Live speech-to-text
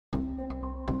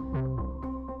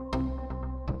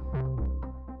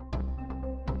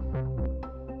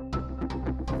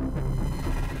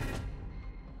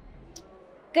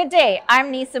Good day,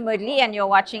 I'm Nisa Mudli and you're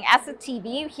watching Asset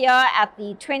TV here at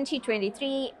the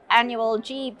 2023 annual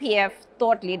GEPF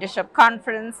Thought Leadership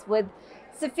Conference with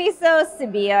Sifiso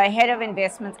Sibiya, Head of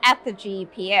Investments at the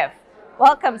GEPF.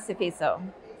 Welcome, Sifiso.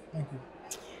 Thank you.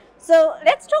 So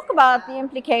let's talk about the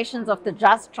implications of the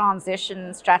just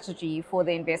transition strategy for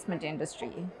the investment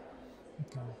industry.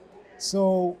 Okay.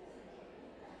 So,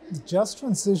 the just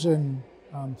transition.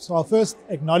 So I'll first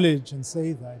acknowledge and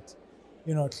say that,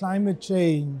 climate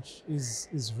change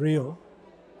is real,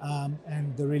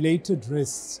 and the related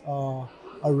risks are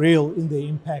real in the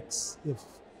impacts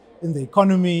in the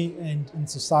economy and in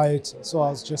society. So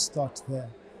I'll just start there.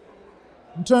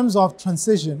 In terms of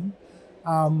transition,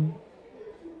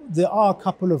 there are a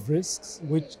couple of risks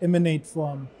which emanate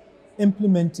from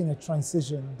implementing a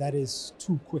transition that is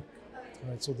too quick.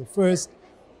 Right? So the first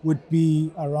would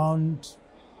be around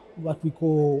what we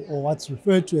call, or what's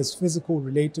referred to as physical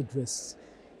related risks,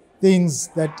 things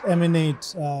that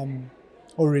emanate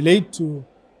or relate to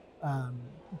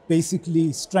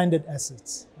basically stranded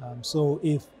assets. So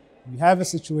if we have a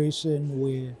situation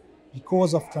where,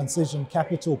 because of transition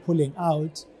capital pulling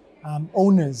out,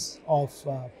 owners of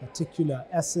particular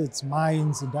assets,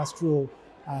 mines, industrial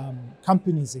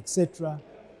companies, etc.,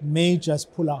 may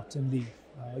just pull out and leave.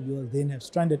 You'll then have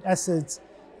stranded assets.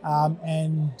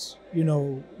 In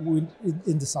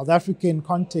the South African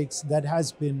context, that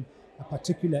has been a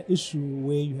particular issue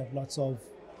where you have lots of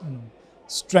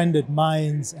stranded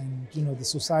mines and the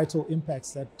societal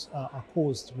impacts that are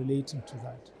caused relating to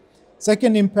that.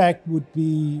 Second impact would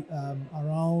be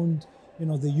around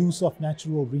the use of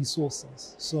natural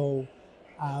resources. So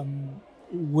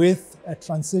with a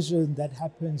transition that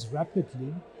happens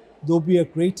rapidly, there'll be a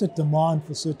greater demand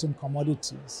for certain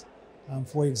commodities.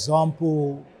 For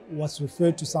example, what's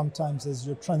referred to sometimes as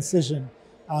your transition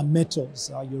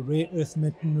metals, your rare earth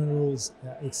minerals,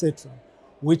 etc.,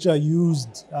 which are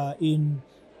used in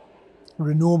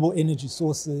renewable energy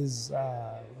sources,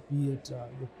 be it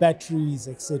batteries,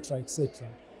 etc., etc.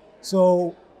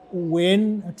 So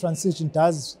when a transition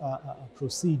does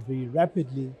proceed very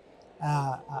rapidly,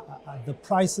 the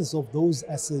prices of those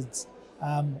assets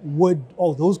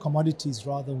or those commodities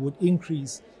rather, would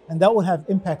increase, and that will have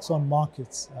impacts on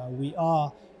markets. We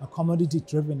are a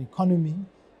commodity-driven economy,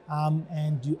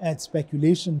 and you add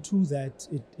speculation to that,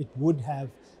 it would have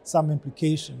some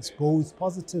implications, both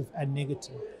positive and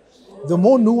negative. The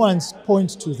more nuanced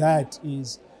point to that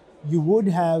is you would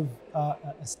have a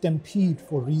stampede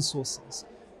for resources,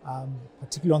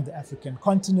 particularly on the African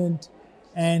continent,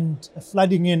 and a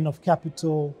flooding in of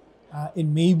capital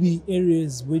in maybe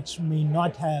areas which may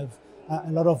not have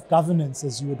a lot of governance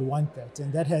as you would want that,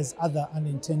 and that has other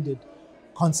unintended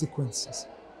consequences.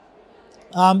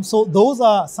 So those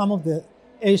are some of the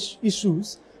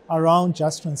issues around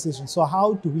just transition. So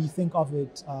how do we think of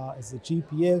it as the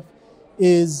GPF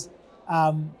is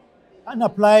in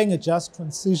applying a just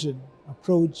transition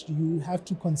approach, you have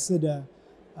to consider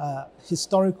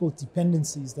historical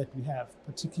dependencies that we have,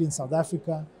 particularly in South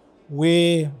Africa,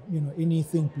 where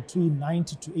anything between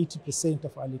 90 to 80%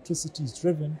 of our electricity is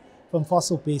driven from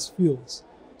fossil-based fuels.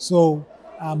 So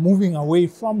moving away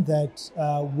from that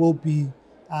will be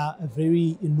a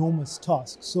very enormous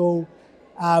task. So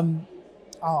our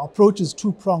approach is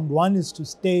two-pronged. One is to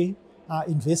stay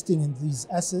investing in these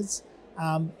assets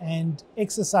and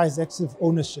exercise active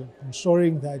ownership,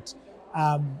 ensuring that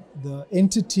the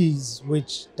entities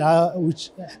which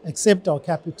accept our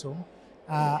capital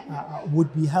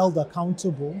would be held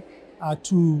accountable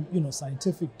to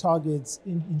scientific targets,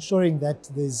 ensuring that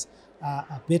there's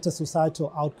better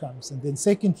societal outcomes. And then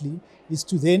secondly is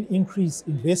to then increase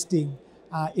investing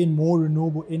in more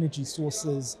renewable energy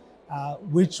sources,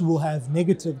 which will have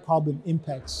negative carbon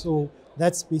impacts. So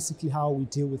that's basically how we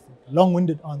deal with it.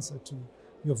 Long-winded answer to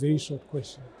your very short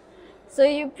question. So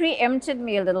you preempted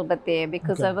me a little bit there,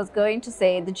 because Okay. I was going to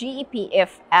say the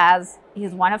GEPF, as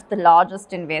is one of the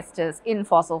largest investors in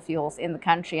fossil fuels in the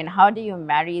country, and how do you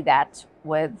marry that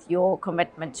with your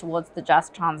commitment towards the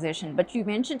just transition? But you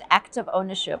mentioned active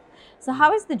ownership. So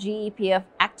how is the GEPF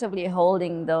actively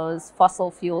holding those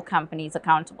fossil fuel companies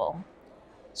accountable?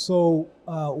 So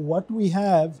what we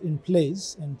have in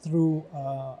place, and through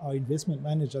our investment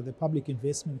manager, the Public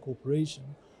Investment Corporation,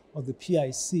 or the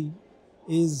PIC,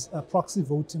 is a proxy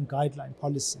voting guideline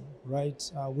policy,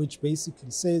 right? Which basically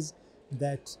says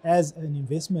that as an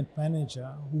investment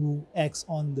manager who acts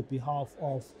on the behalf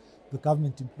of the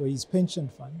Government Employees Pension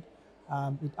Fund,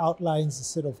 it outlines a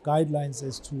set of guidelines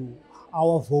as to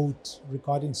our vote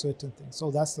regarding certain things.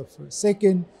 So that's the first.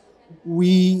 Second,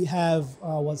 we have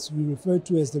what we refer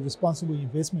to as the responsible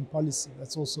investment policy.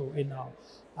 That's also in our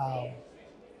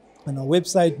on our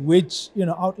website, which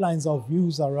outlines our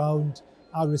views around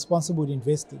our responsible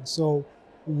investing. So,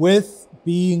 with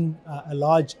being a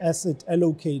large asset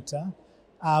allocator,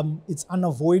 it's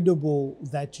unavoidable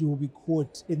that you will be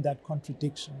caught in that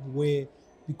contradiction where,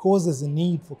 because there's a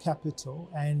need for capital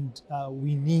and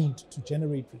we need to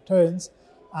generate returns,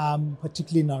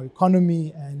 particularly in our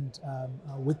economy and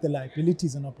with the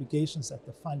liabilities and obligations that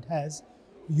the fund has,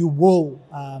 you will,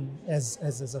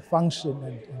 as a function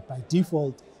and by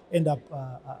default, end up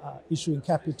issuing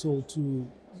capital to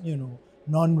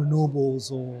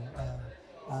non-renewables or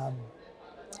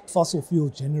fossil fuel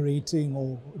generating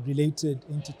or related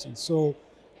entities. So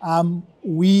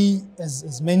we,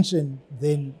 as mentioned,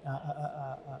 then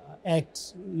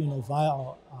act via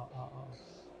our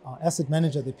asset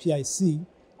manager, the PIC,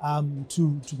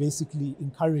 to basically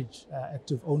encourage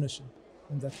active ownership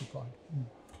in that regard.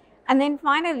 And then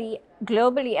finally,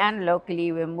 globally and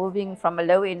locally, we're moving from a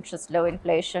low interest, low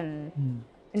inflation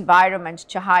environment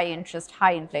to high interest,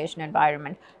 high inflation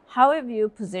environment. How have you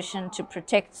positioned to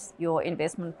protect your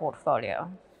investment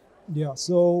portfolio? Yeah,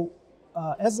 so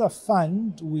as a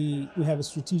fund, we have a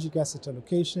strategic asset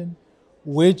allocation,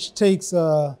 which takes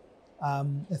a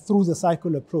through the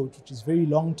cycle approach, which is very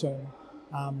long term,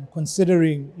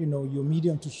 considering your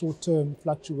medium to short term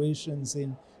fluctuations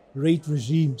in rate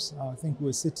regimes. I think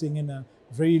we're sitting in a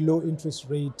very low interest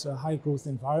rate, high growth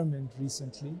environment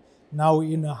recently. Now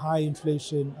in a high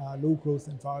inflation, low growth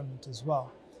environment as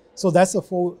well. So that's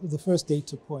the first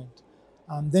data point.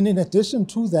 Then in addition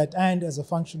to that, and as a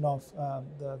function of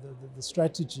the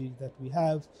strategy that we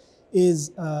have,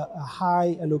 is a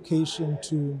high allocation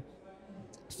to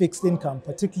fixed income,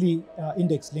 particularly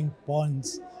index-linked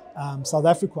bonds, South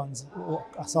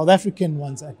African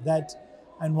ones at that.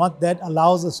 And what that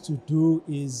allows us to do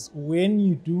is, when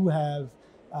you do have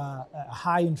a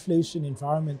high inflation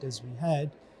environment as we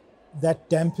had, that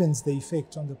dampens the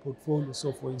effect on the portfolio.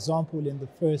 So for example, in the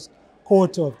first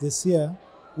quarter of this year,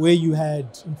 where you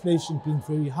had inflation being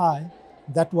very high,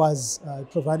 that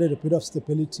provided a bit of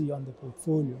stability on the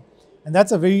portfolio. And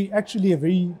that's actually a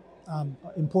very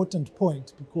important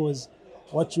point, because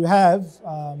what you have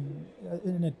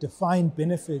in a defined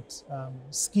benefit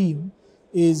scheme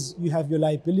is you have your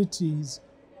liabilities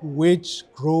which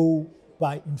grow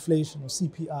by inflation, or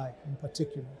CPI in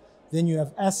particular. Then you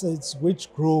have assets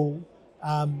which grow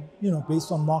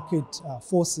based on market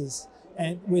forces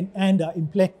and are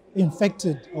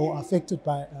infected or affected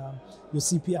by your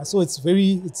CPI. So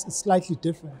it's slightly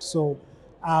different. So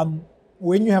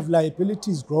when you have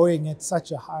liabilities growing at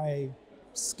such a high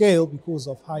scale because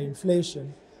of high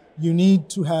inflation, you need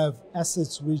to have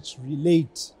assets which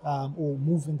relate or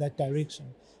move in that direction.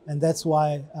 And that's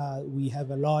why we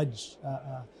have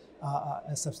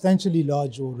a substantially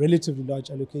large or relatively large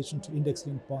allocation to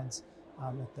index-linked bonds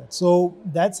at that. So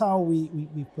that's how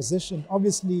we position.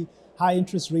 Obviously, high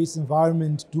interest rates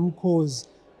environment do cause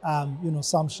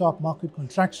some sharp market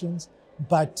contractions,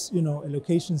 but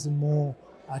allocations in more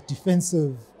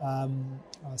defensive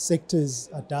sectors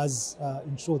does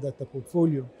ensure that the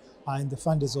portfolio and the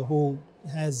fund as a whole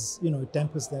has,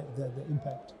 dampers the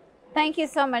impact. Thank you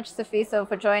so much, Sifiso,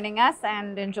 for joining us,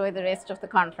 and enjoy the rest of the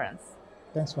conference.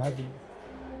 Thanks for having me.